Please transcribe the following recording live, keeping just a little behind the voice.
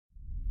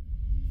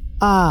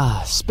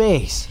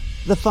Space,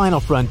 the final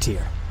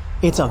frontier.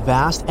 It's a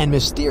vast and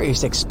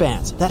mysterious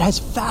expanse that has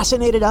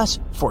fascinated us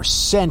for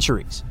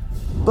centuries.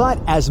 But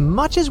as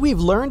much as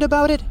we've learned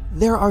about it,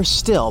 there are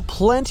still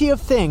plenty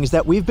of things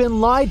that we've been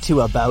lied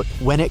to about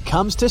when it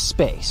comes to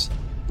space.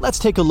 Let's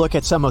take a look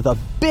at some of the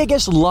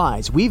biggest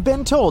lies we've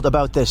been told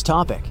about this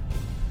topic.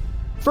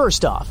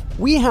 First off,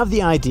 we have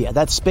the idea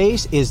that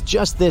space is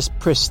just this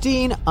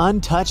pristine,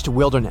 untouched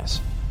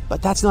wilderness.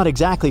 But that's not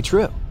exactly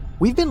true.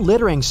 We've been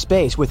littering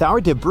space with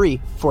our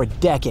debris for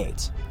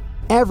decades.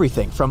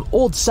 Everything from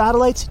old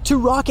satellites to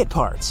rocket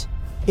parts.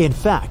 In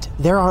fact,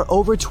 there are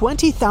over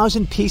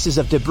 20,000 pieces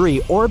of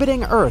debris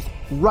orbiting Earth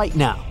right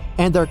now,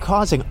 and they're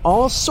causing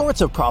all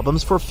sorts of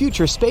problems for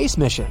future space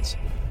missions.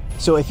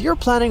 So if you're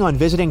planning on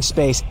visiting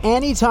space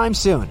anytime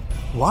soon,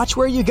 watch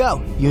where you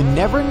go. You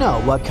never know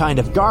what kind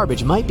of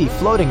garbage might be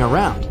floating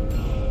around.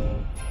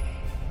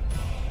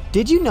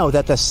 Did you know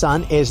that the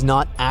sun is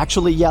not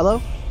actually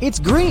yellow? It's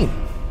green.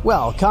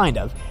 Well, kind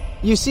of.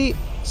 You see,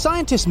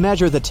 scientists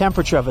measure the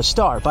temperature of a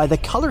star by the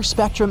color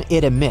spectrum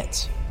it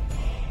emits.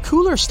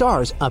 Cooler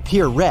stars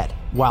appear red,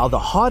 while the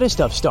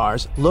hottest of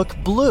stars look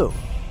blue.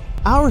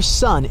 Our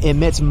sun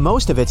emits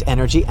most of its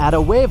energy at a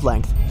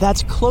wavelength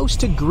that's close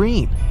to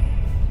green.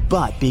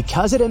 But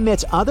because it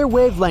emits other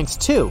wavelengths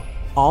too,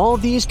 all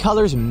these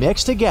colors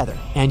mix together,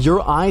 and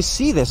your eyes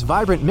see this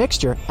vibrant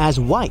mixture as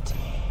white.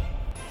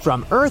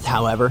 From Earth,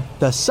 however,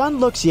 the sun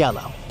looks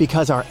yellow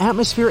because our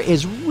atmosphere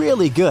is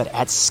really good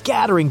at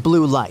scattering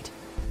blue light.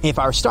 If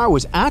our star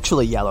was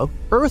actually yellow,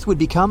 Earth would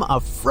become a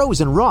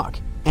frozen rock,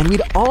 and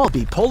we'd all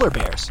be polar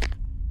bears.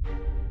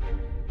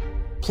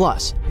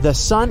 Plus, the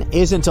sun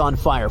isn't on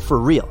fire for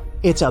real.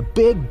 It's a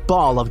big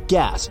ball of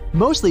gas,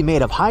 mostly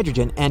made of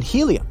hydrogen and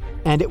helium,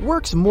 and it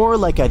works more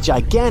like a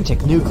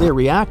gigantic nuclear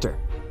reactor,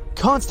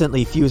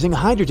 constantly fusing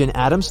hydrogen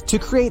atoms to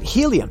create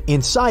helium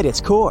inside its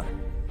core.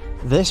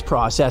 This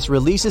process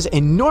releases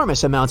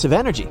enormous amounts of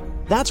energy.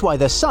 That's why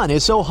the sun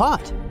is so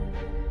hot.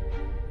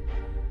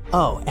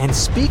 Oh, and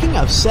speaking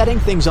of setting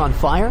things on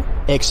fire,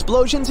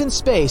 explosions in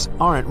space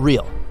aren't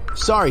real.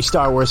 Sorry,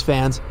 Star Wars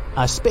fans,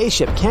 a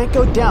spaceship can't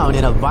go down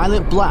in a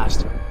violent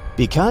blast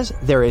because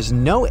there is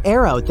no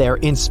air out there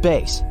in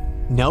space.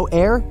 No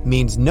air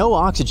means no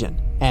oxygen,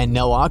 and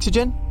no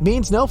oxygen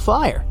means no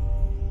fire.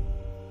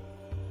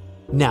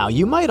 Now,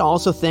 you might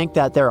also think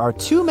that there are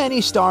too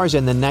many stars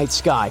in the night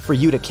sky for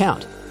you to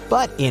count,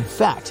 but in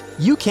fact,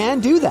 you can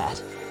do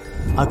that.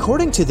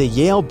 According to the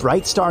Yale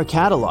Bright Star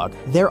Catalog,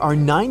 there are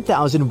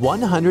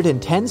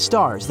 9,110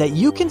 stars that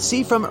you can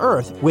see from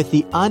Earth with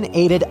the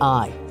unaided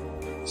eye.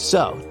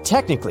 So,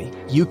 technically,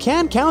 you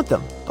can count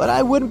them, but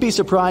I wouldn't be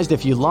surprised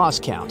if you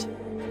lost count.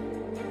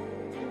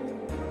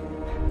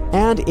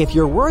 And if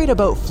you're worried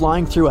about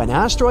flying through an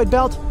asteroid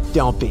belt,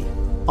 don't be.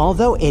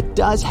 Although it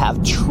does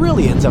have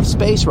trillions of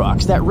space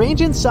rocks that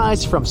range in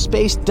size from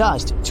space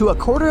dust to a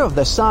quarter of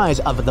the size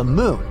of the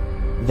Moon,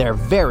 they're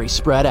very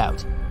spread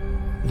out.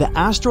 The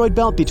asteroid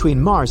belt between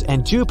Mars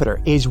and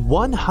Jupiter is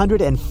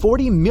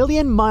 140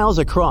 million miles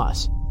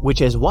across,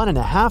 which is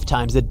 1.5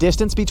 times the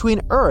distance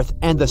between Earth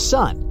and the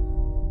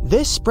Sun.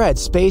 This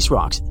spreads space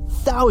rocks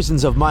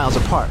thousands of miles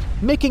apart,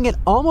 making it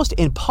almost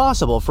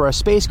impossible for a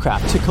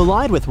spacecraft to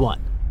collide with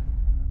one.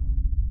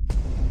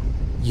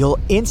 You'll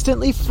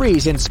instantly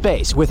freeze in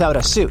space without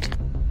a suit.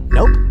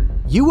 Nope,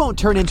 you won't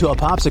turn into a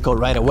popsicle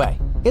right away.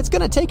 It's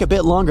going to take a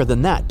bit longer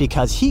than that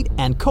because heat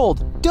and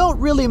cold don't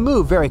really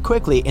move very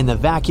quickly in the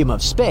vacuum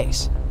of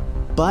space.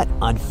 But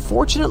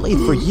unfortunately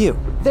for you,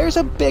 there's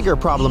a bigger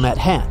problem at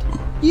hand.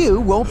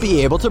 You won't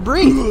be able to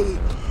breathe.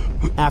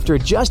 After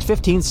just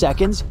 15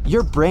 seconds,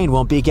 your brain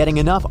won't be getting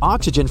enough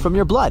oxygen from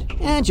your blood,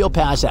 and you'll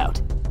pass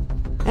out.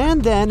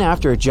 And then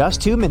after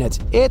just 2 minutes,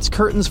 it's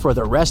curtains for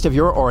the rest of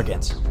your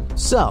organs.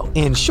 So,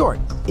 in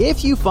short,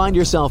 if you find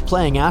yourself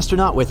playing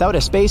astronaut without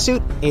a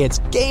spacesuit, it's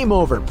game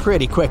over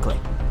pretty quickly.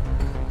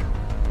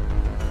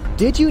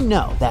 Did you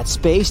know that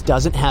space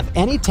doesn't have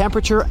any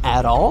temperature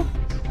at all?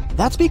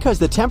 That's because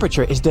the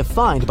temperature is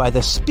defined by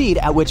the speed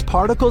at which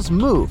particles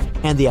move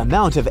and the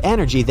amount of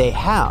energy they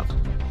have.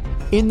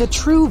 In the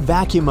true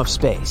vacuum of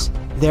space,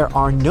 there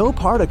are no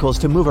particles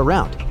to move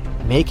around,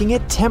 making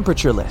it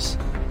temperatureless.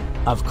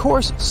 Of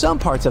course, some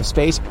parts of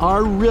space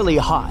are really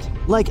hot,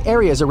 like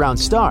areas around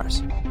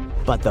stars.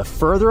 But the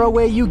further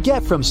away you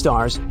get from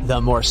stars, the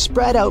more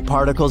spread out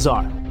particles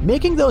are,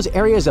 making those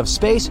areas of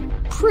space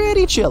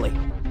pretty chilly.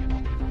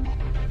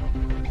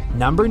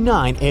 Number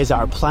 9 is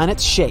our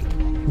planet's shape.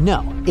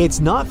 No,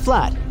 it's not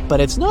flat, but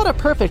it's not a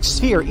perfect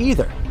sphere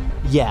either.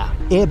 Yeah,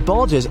 it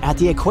bulges at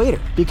the equator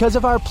because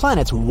of our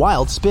planet's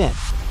wild spin.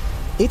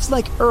 It's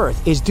like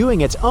Earth is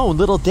doing its own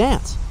little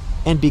dance.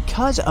 And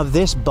because of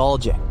this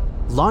bulging,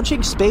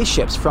 launching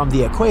spaceships from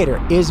the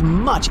equator is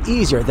much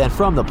easier than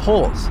from the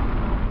poles.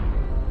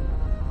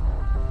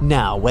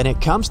 Now, when it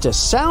comes to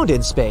sound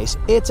in space,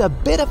 it's a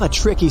bit of a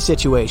tricky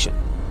situation.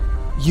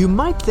 You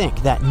might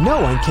think that no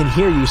one can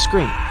hear you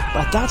scream,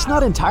 but that's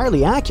not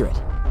entirely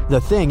accurate.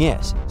 The thing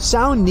is,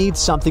 sound needs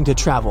something to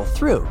travel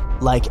through,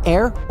 like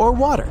air or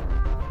water.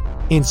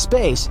 In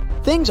space,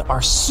 things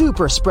are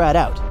super spread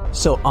out,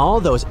 So all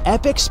those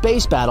epic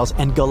space battles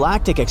and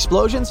galactic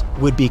explosions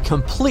would be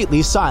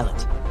completely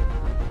silent.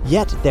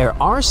 Yet there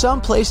are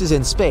some places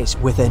in space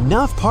with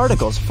enough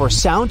particles for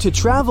sound to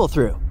travel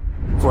through.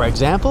 For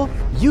example,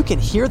 you can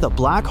hear the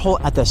black hole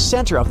at the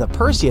center of the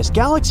Perseus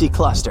galaxy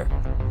cluster.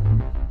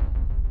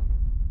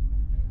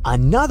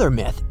 Another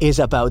myth is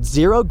about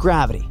zero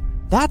gravity.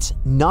 That's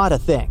not a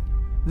thing.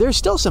 There's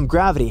still some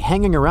gravity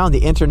hanging around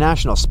the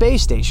International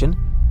Space Station,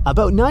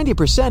 about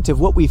 90% of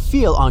what we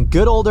feel on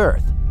good old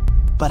Earth.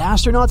 But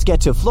astronauts get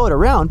to float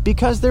around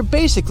because they're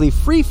basically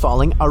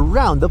free-falling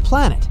around the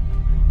planet.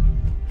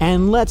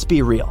 And let's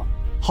be real,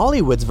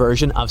 Hollywood's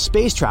version of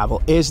space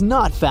travel is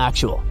not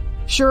factual.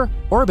 Sure,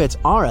 orbits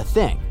are a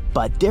thing,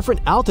 but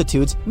different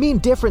altitudes mean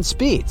different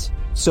speeds.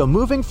 So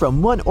moving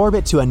from one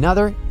orbit to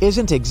another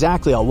isn't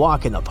exactly a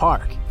walk in the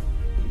park.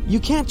 You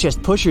can't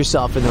just push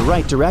yourself in the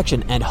right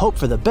direction and hope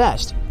for the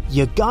best.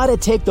 You gotta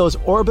take those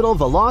orbital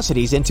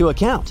velocities into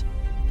account.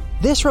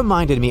 This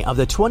reminded me of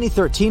the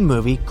 2013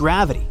 movie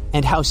Gravity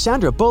and how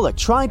Sandra Bullock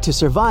tried to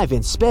survive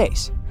in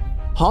space.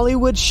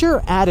 Hollywood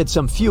sure added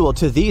some fuel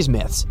to these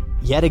myths.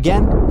 Yet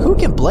again, who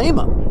can blame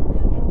them?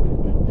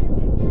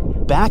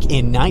 Back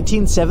in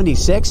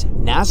 1976,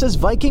 NASA's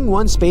Viking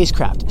 1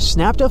 spacecraft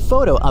snapped a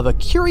photo of a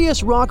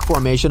curious rock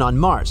formation on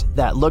Mars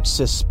that looked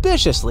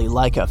suspiciously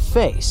like a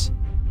face.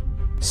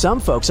 Some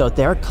folks out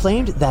there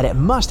claimed that it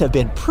must have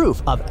been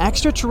proof of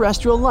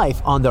extraterrestrial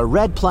life on the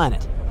red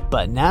planet,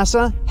 but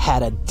NASA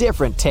had a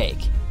different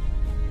take.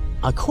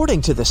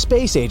 According to the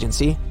space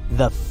agency,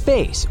 the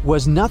face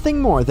was nothing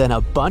more than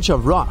a bunch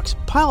of rocks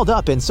piled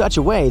up in such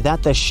a way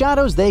that the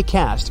shadows they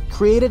cast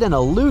created an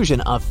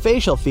illusion of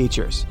facial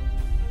features.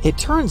 It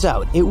turns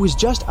out it was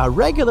just a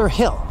regular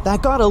hill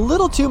that got a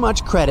little too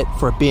much credit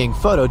for being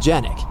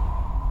photogenic.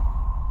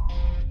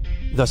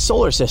 The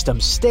solar system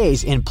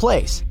stays in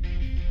place.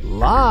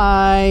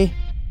 Lie!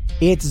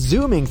 It's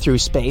zooming through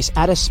space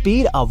at a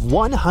speed of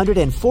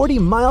 140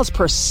 miles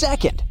per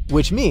second,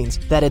 which means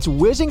that it's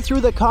whizzing through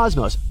the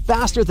cosmos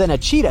faster than a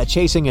cheetah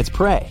chasing its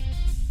prey.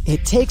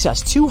 It takes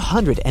us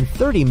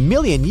 230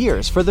 million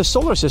years for the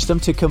solar system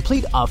to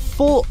complete a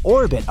full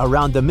orbit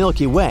around the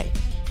Milky Way.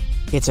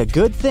 It's a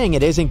good thing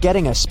it isn't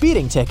getting a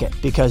speeding ticket,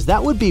 because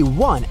that would be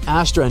one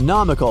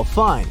astronomical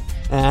fine.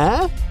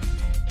 Eh?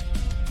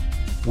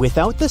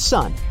 Without the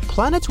sun,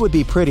 planets would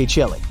be pretty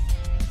chilly.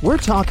 We're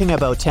talking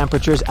about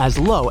temperatures as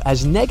low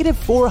as negative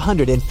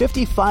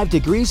 455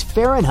 degrees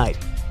Fahrenheit.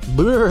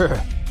 Brr.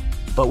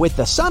 But with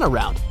the sun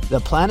around, the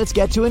planets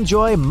get to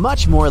enjoy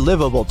much more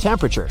livable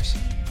temperatures.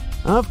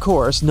 Of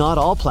course, not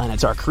all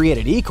planets are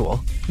created equal.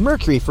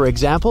 Mercury, for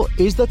example,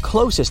 is the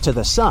closest to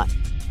the sun.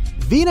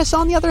 Venus,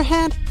 on the other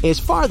hand, is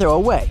farther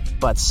away,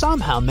 but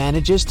somehow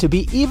manages to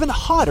be even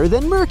hotter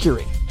than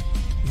Mercury.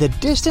 The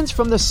distance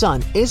from the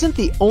sun isn't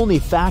the only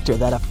factor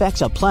that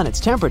affects a planet's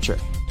temperature.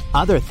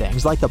 Other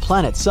things like the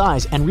planet's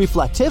size and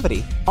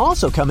reflectivity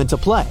also come into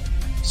play.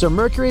 So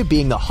Mercury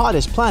being the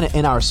hottest planet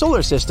in our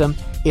solar system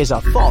is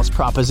a false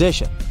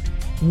proposition.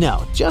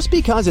 No, just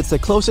because it's the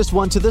closest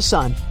one to the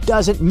sun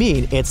doesn't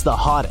mean it's the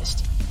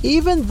hottest.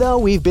 Even though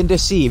we've been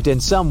deceived in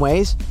some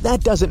ways,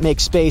 that doesn't make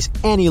space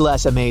any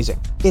less amazing.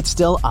 It's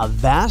still a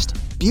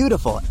vast,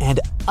 beautiful, and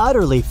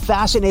utterly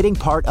fascinating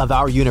part of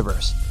our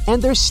universe.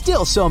 And there's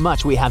still so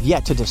much we have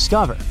yet to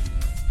discover.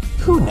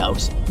 Who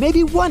knows?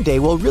 Maybe one day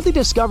we'll really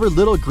discover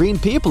little green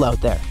people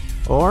out there.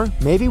 Or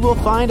maybe we'll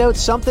find out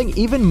something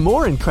even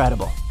more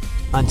incredible.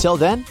 Until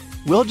then,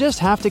 we'll just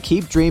have to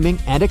keep dreaming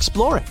and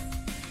exploring.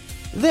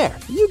 There,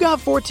 you got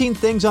 14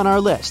 things on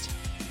our list.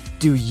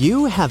 Do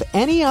you have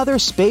any other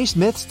space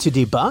myths to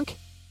debunk?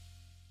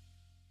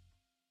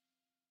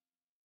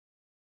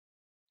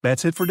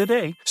 That's it for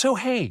today. So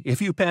hey,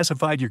 if you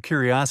pacified your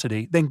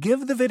curiosity, then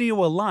give the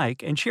video a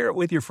like and share it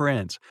with your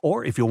friends.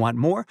 Or if you want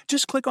more,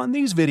 just click on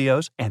these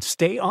videos and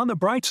stay on the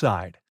bright side.